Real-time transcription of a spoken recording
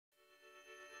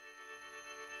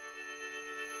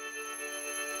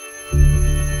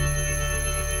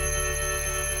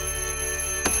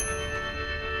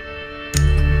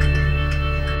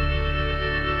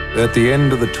at the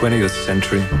end of the 20th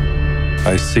century,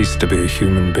 I ceased to be a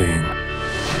human being.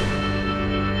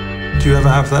 Do you ever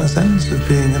have that sense of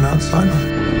being an outsider?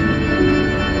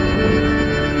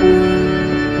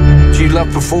 Do you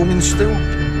love performing still?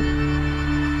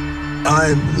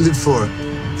 I live for it.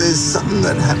 There's something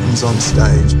that happens on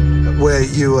stage where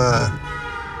you are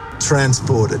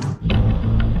transported.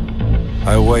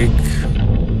 I wake,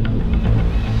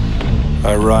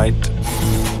 I write,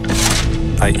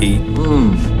 I eat.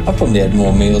 I've probably had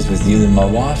more meals with you than my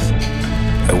wife.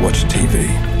 I watch TV.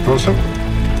 Awesome.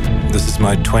 This is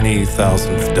my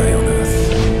 20,000th day on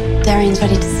Earth. Darian's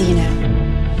ready to see you now.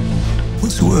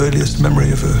 What's your earliest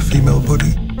memory of a female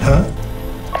body? Huh?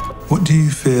 What do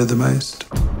you fear the most?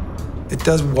 It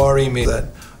does worry me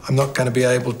that I'm not going to be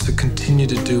able to continue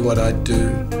to do what I do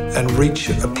and reach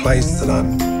a place that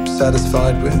I'm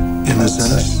satisfied with. In a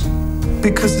sense?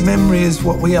 Because memory is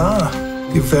what we are.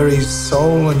 Your very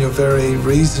soul and your very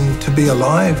reason to be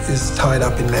alive is tied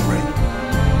up in memory.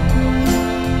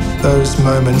 Those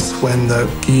moments when the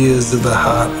gears of the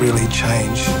heart really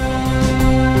change.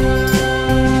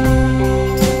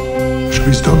 Should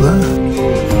we stop there?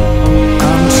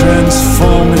 I'm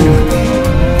transforming,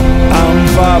 I'm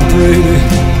vibrating,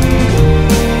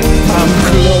 I'm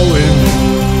glowing,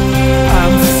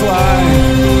 I'm flying.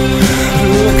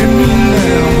 Look at me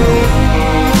now,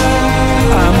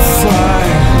 I'm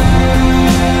flying.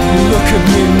 Look at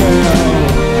me now.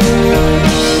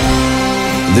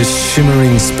 This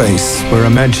shimmering space where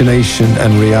imagination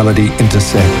and reality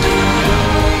intersect,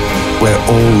 where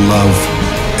all love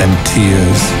and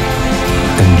tears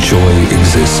and joy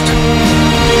exist.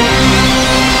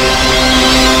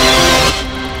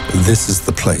 This is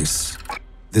the place.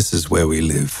 This is where we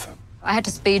live. I had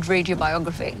to speed read your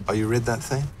biography. Oh, you read that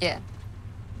thing? Yeah.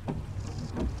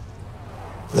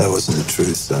 That wasn't the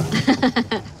truth,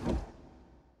 though.